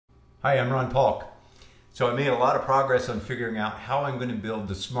Hi, I'm Ron Paulk. So I made a lot of progress on figuring out how I'm going to build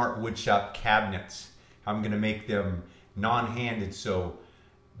the Smart Woodshop cabinets. I'm going to make them non-handed so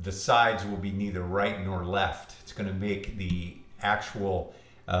the sides will be neither right nor left. It's going to make the actual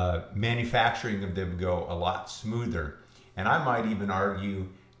manufacturing of them go a lot smoother. And I might even argue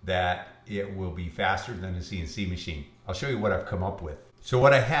that it will be faster than a CNC machine. I'll show you what I've come up with. So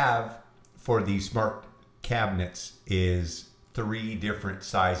what I have for these smart cabinets is 3 different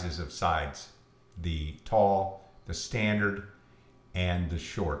sizes of sides: the tall, the standard, and the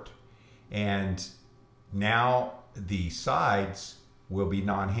short. And now the sides will be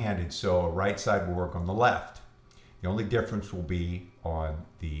non-handed, so a right side will work on the left. The only difference will be on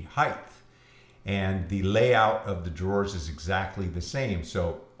the height. And the layout of the drawers is exactly the same.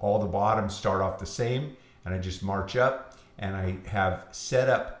 So all the bottoms start off the same, and I just march up, and I have set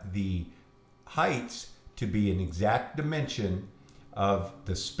up the heights to be an exact dimension of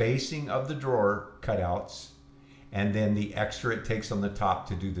the spacing of the drawer cutouts, and then the extra it takes on the top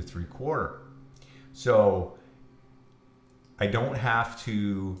to do the 3/4. So I don't have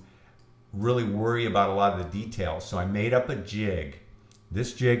to really worry about a lot of the details. So I made up a jig.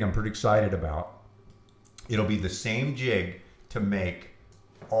 This jig I'm pretty excited about. It'll be the same jig to make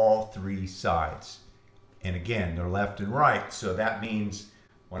all 3 sides. And again, they're left and right. So that means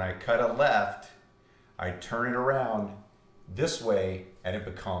when I cut a left, I turn it around this way and it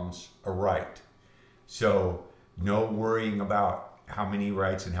becomes a right. So no worrying about how many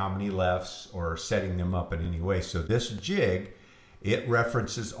rights and how many lefts or setting them up in any way. So this jig, it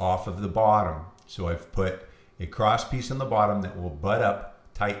references off of the bottom. So I've put a cross piece on the bottom that will butt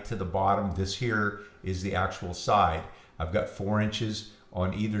up tight to the bottom. This here is the actual side. I've got 4 inches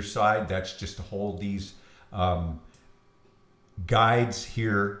on either side. That's just to hold these guides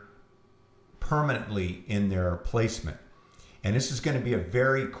here permanently in their placement. And this is going to be a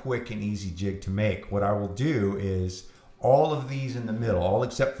very quick and easy jig to make. What I will do is all of these in the middle, all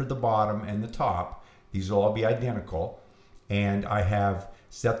except for the bottom and the top, these will all be identical. And I have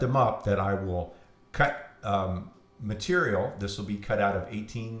set them up that I will cut material. This will be cut out of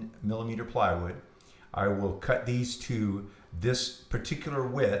 18mm plywood. I will cut these to this particular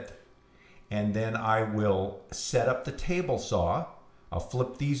width, and then I will set up the table saw. I'll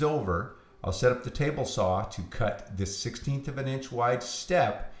flip these over. I'll set up the table saw to cut this 1/16 of an inch wide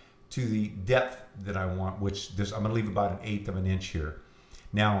step to the depth that I want, which I'm going to leave about 1/8 of an inch here.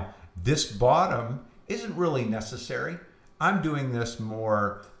 Now, this bottom isn't really necessary. I'm doing this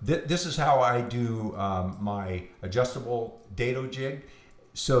more, this is how I do my adjustable dado jig,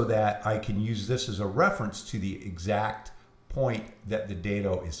 so that I can use this as a reference to the exact point that the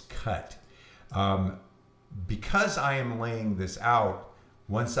dado is cut. Because I am laying this out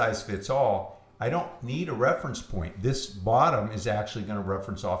one size fits all, I don't need a reference point. This bottom is actually going to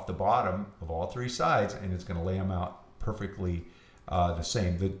reference off the bottom of all 3 sides, and it's going to lay them out perfectly the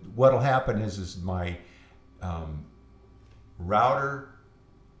same. What'll happen is my router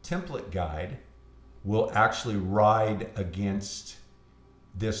template guide will actually ride against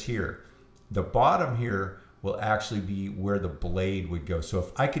this here. The bottom here will actually be where the blade would go. So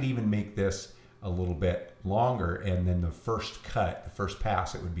if I could even make this a little bit longer, and then the first cut, the first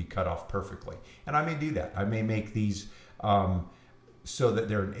pass, it would be cut off perfectly. And I may do that. I may make these so that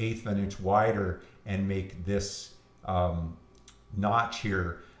they're 1/8 of an inch wider, and make this notch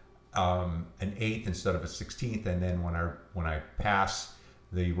here an 1/8 instead of a 1/16. And then when I pass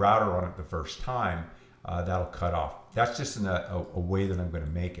the router on it the first time, that'll cut off. That's just a way that I'm going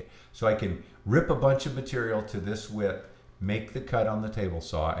to make it. So I can rip a bunch of material to this width, make the cut on the table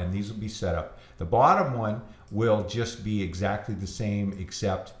saw, and these will be set up. The bottom one will just be exactly the same,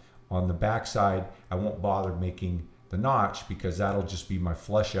 except on the back side I won't bother making the notch, because that'll just be my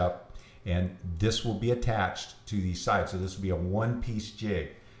flush up, and this will be attached to these sides. So this will be a 1-piece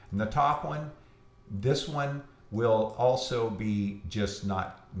jig. And the top one, this one will also be just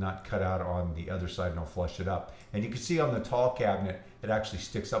not cut out on the other side, and I'll flush it up. And you can see on the tall cabinet it actually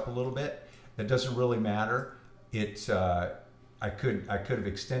sticks up a little bit. It doesn't really matter. It's I could have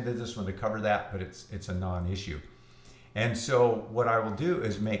extended this one to cover that, but it's a non-issue. And so what I will do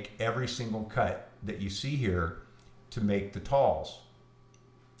is make every single cut that you see here to make the talls.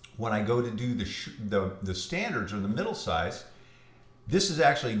 When I go to do the standards, or the middle size, this is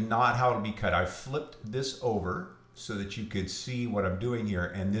actually not how to be cut. I flipped this over so that you could see what I'm doing here,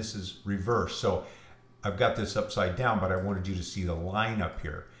 and this is reversed. So I've got this upside down, but I wanted you to see the line up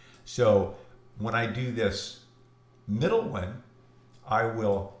here. So when I do this middle one, I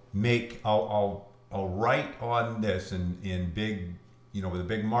will make, I'll write on this in big, with a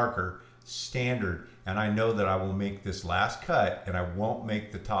big marker, standard, and I know that I will make this last cut and I won't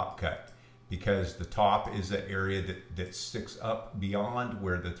make the top cut, because the top is an area that sticks up beyond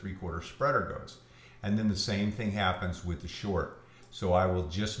where the 3/4 spreader goes. And then the same thing happens with the short. So I will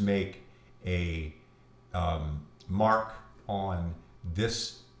just make a mark on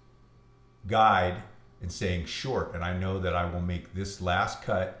this guide and saying short, and I know that I will make this last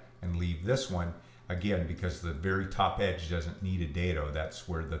cut and leave this one, again, because the very top edge doesn't need a dado. That's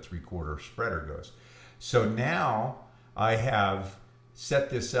where the 3/4 spreader goes. So now I have set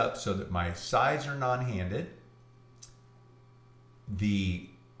this up so that my sides are non-handed. The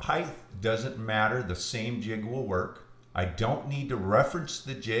height doesn't matter, the same jig will work. I don't need to reference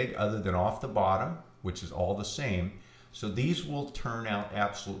the jig other than off the bottom, which is all the same. So these will turn out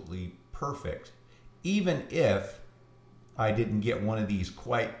absolutely perfect. Even if I didn't get one of these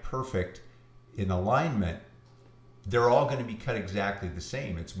quite perfect in alignment, they're all going to be cut exactly the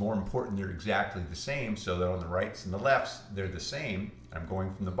same. It's more important they're exactly the same, so that on the rights and the lefts, they're the same. I'm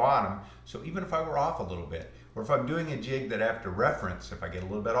going from the bottom, so even if I were off a little bit, or if I'm doing a jig that I have to reference, if I get a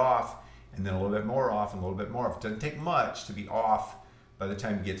little bit off, and then a little bit more off, and a little bit more off, it doesn't take much to be off by the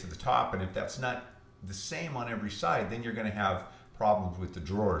time you get to the top, and if that's not the same on every side, then you're going to have problems with the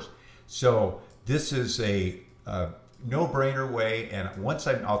drawers. So this is a no-brainer way, and once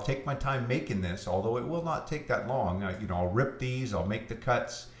I'll take my time making this, although it will not take that long. You know, I'll rip these, I'll make the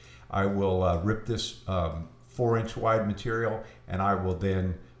cuts, I will rip this 4-inch wide material, and I will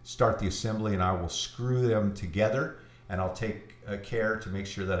then start the assembly, and I will screw them together, and I'll take care to make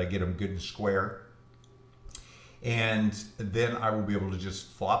sure that I get them good and square. And then I will be able to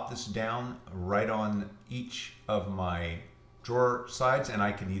just flop this down right on each of my drawer sides, and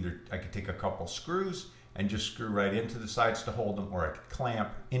I could take a couple screws and just screw right into the sides to hold them, or I could clamp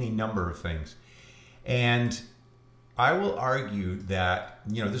any number of things. And I will argue that,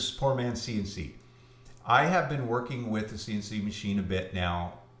 you know, this is poor man's CNC. I have been working with the CNC machine a bit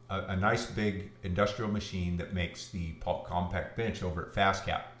now, a nice big industrial machine that makes the Paulk compact bench over at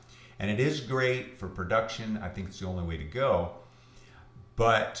FastCap. And it is great for production. I think it's the only way to go.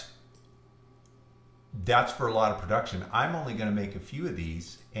 But that's for a lot of production. I'm only going to make a few of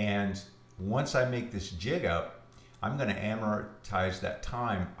these, and once I make this jig up, I'm going to amortize that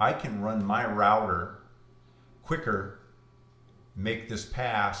time. I can run my router quicker, make this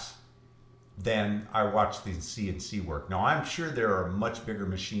pass, than I watch the CNC work. Now, I'm sure there are much bigger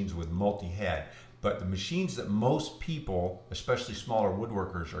machines with multi-head, but the machines that most people, especially smaller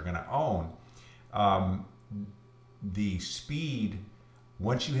woodworkers, are going to own, the speed,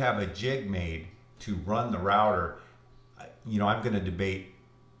 once you have a jig made to run the router, you know, I'm going to debate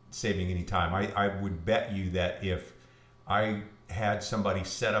saving any time. I would bet you that if I had somebody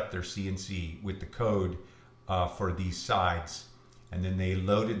set up their CNC with the code for these sides, and then they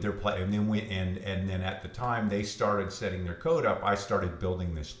loaded their plate, and then at the time they started setting their code up, I started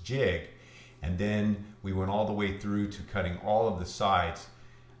building this jig, and then we went all the way through to cutting all of the sides.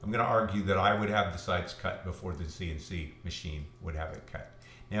 I'm going to argue that I would have the sides cut before the CNC machine would have it cut.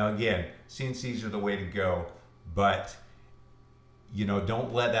 Now again, CNCs are the way to go, but you know,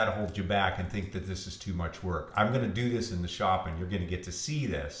 don't let that hold you back and think that this is too much work. I'm going to do this in the shop, and you're going to get to see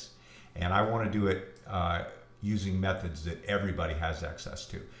this, and I want to do it using methods that everybody has access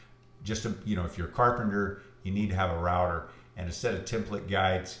to. Just to, you know, if you're a carpenter, you need to have a router, and a set of template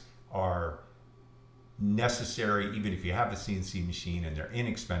guides are necessary even if you have a CNC machine, and they're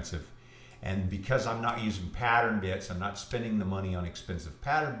inexpensive. And because I'm not using pattern bits, I'm not spending the money on expensive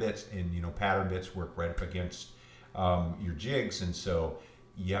pattern bits, and you know, pattern bits work right up against your jigs, and so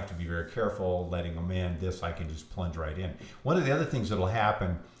you have to be very careful letting them in. This I can just plunge right in. One of the other things that'll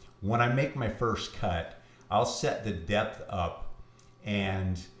happen when I make my first cut, I'll set the depth up,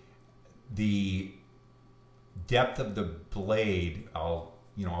 and the depth of the blade, or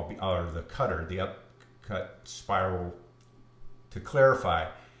the cutter, the upcut spiral. To clarify,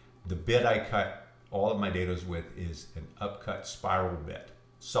 the bit I cut all of my dados with is an upcut spiral bit,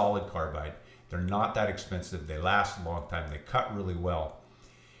 solid carbide. They're not that expensive. They last a long time. They cut really well.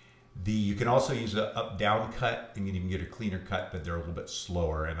 You can also use an up-down cut, and you can get a cleaner cut, but they're a little bit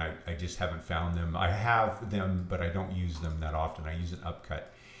slower, and I just haven't found them. I have them, but I don't use them that often. I use an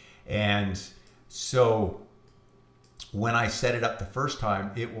upcut. And so when I set it up the first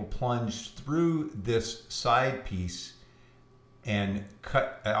time, it will plunge through this side piece and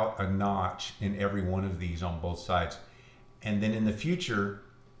cut out a notch in every one of these on both sides. And then in the future,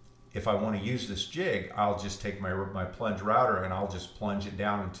 if I want to use this jig, I'll just take my plunge router, and I'll just plunge it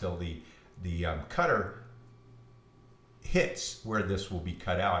down until the cutter hits where this will be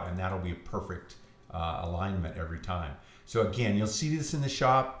cut out, and that'll be a perfect alignment every time. So again, you'll see this in the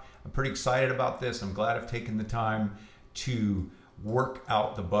shop. I'm pretty excited about this. I'm glad I've taken the time to work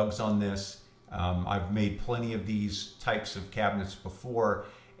out the bugs on this. I've made plenty of these types of cabinets before,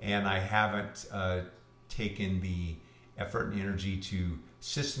 and I haven't taken the effort and energy to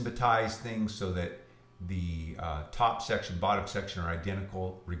systematize things so that the top section, bottom section are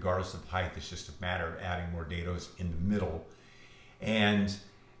identical regardless of height. It's just a matter of adding more dados in the middle, and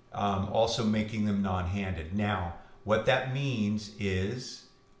also making them non-handed. Now, what that means is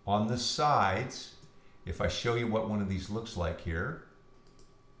on the sides, if I show you what one of these looks like here,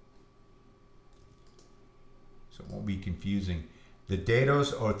 so it won't be confusing. The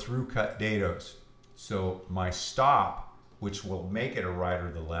dados are through cut dados. So my stop, which will make it a right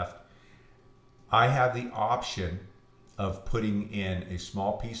or the left, I have the option of putting in a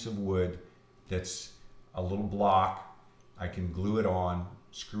small piece of wood that's a little block. I can glue it on,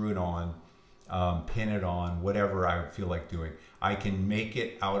 screw it on, pin it on, whatever I feel like doing. I can make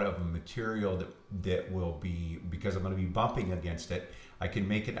it out of a material that will be, because I'm going to be bumping against it, I can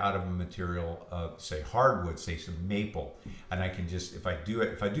make it out of a material of, say, hardwood, say some maple, and I can just, if I do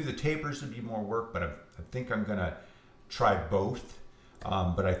the tapers, it'd be more work, but I think I'm going to try both.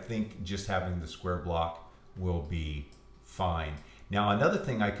 But I think just having the square block will be fine. Now, another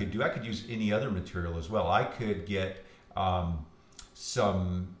thing I could do, I could use any other material as well. I could get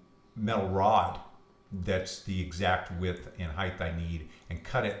some metal rod that's the exact width and height I need and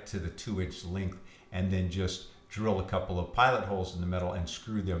cut it to the 2-inch length, and then just drill a couple of pilot holes in the metal and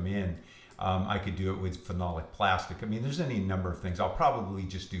screw them in. I could do it with phenolic plastic. I mean, there's any number of things. I'll probably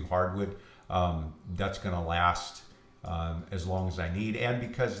just do hardwood. That's going to last as long as I need, and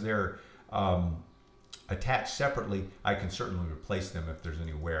because they're attached separately, I can certainly replace them if there's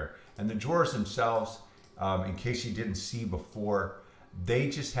any wear. And the drawers themselves, in case you didn't see before, they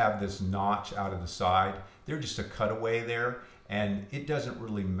just have this notch out of the side. They're just a cutaway there, and it doesn't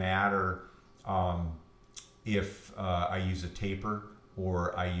really matter if I use a taper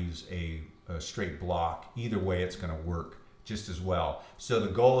or I use a straight block. Either way, it's going to work just as well. So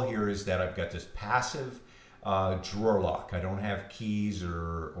the goal here is that I've got this passive drawer lock. I don't have keys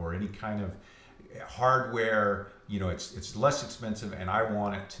or any kind of hardware. You know, it's less expensive, and I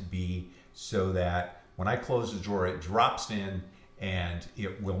want it to be so that when I close the drawer, it drops in and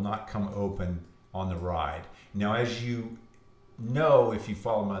it will not come open on the ride. Now, as you know, if you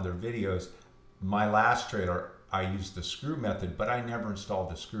follow my other videos, my last trailer, I used the screw method, but I never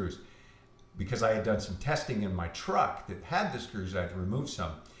installed the screws because I had done some testing in my truck that had the screws. I had to remove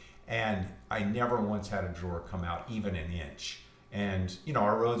some, and I never once had a drawer come out even an inch. And you know,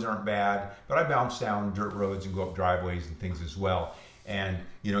 our roads aren't bad, but I bounce down dirt roads and go up driveways and things as well. And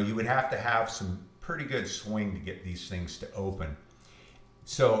you know, you would have to have some pretty good swing to get these things to open.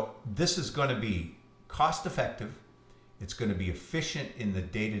 So this is going to be cost effective, it's going to be efficient in the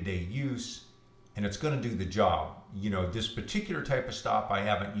day-to-day use, and it's going to do the job. You know, this particular type of stop I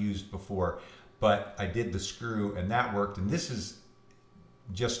haven't used before, but I did the screw and that worked, and this is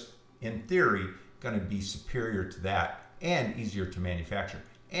just in theory going to be superior to that and easier to manufacture.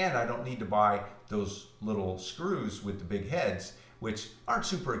 And I don't need to buy those little screws with the big heads, which aren't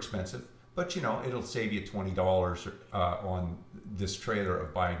super expensive, but you know, it'll save you $20 on this trailer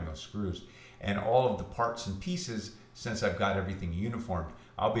of buying those screws. And all of the parts and pieces, since I've got everything uniformed,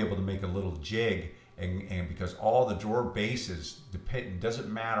 I'll be able to make a little jig, and because all the drawer bases, it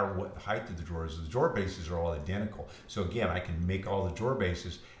doesn't matter what the height of the drawer is, the drawer bases are all identical. So again, I can make all the drawer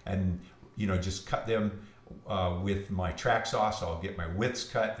bases and you know, just cut them with my track saw. So I'll get my widths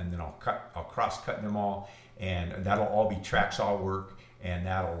cut, and then I'll cross cut them all, and that'll all be track saw work, and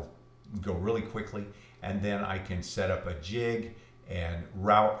that'll go really quickly. And then I can set up a jig and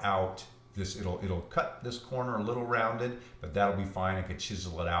route out this. It'll cut this corner a little rounded, but that'll be fine. I could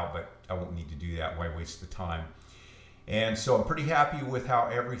chisel it out, but I won't need to do that. Why waste the time? And so I'm pretty happy with how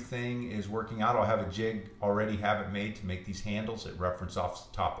everything is working out. I'll have a jig already, have it made to make these handles that reference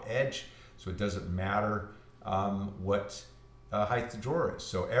off the top edge, so it doesn't matter what height the drawer is.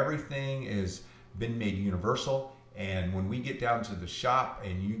 So everything has been made universal. And when we get down to the shop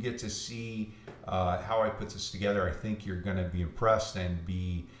and you get to see how I put this together, I think you're going to be impressed and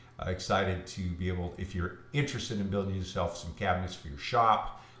be excited to be able, if you're interested in building yourself some cabinets for your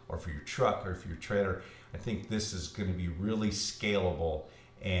shop or for your truck or for your trailer, I think this is going to be really scalable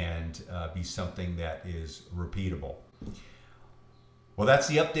and be something that is repeatable. Well, that's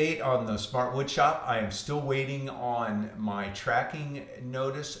the update on the Smart Woodshop. I am still waiting on my tracking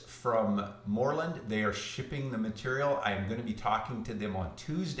notice from Moreland. They are shipping the material. I am going to be talking to them on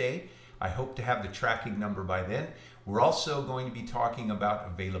Tuesday. I hope to have the tracking number by then. We're also going to be talking about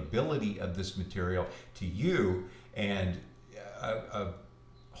availability of this material to you, and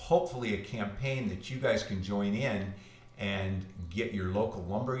hopefully a campaign that you guys can join in and get your local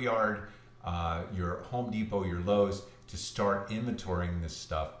lumber yard, your Home Depot, your Lowe's to start inventorying this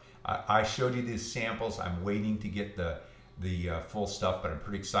stuff. I showed you these samples. I'm waiting to get the full stuff, but I'm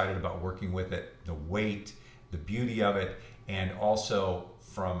pretty excited about working with it, the weight, the beauty of it, and also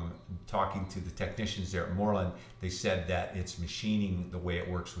from talking to the technicians there at Moreland, they said that its machining, the way it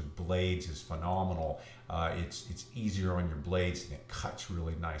works with blades, is phenomenal. It's easier on your blades and it cuts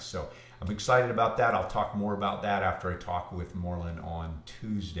really nice. So I'm excited about that. I'll talk more about that after I talk with Moreland on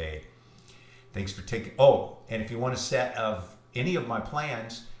Tuesday. Thanks for taking, oh, and if you want a set of any of my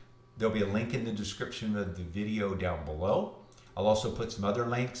plans, there'll be a link in the description of the video down below. I'll also put some other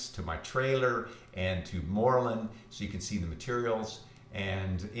links to my trailer and to Moreland so you can see the materials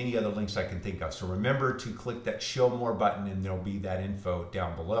and any other links I can think of. So remember to click that show more button and there'll be that info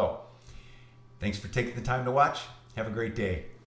down below. Thanks for taking the time to watch. Have a great day.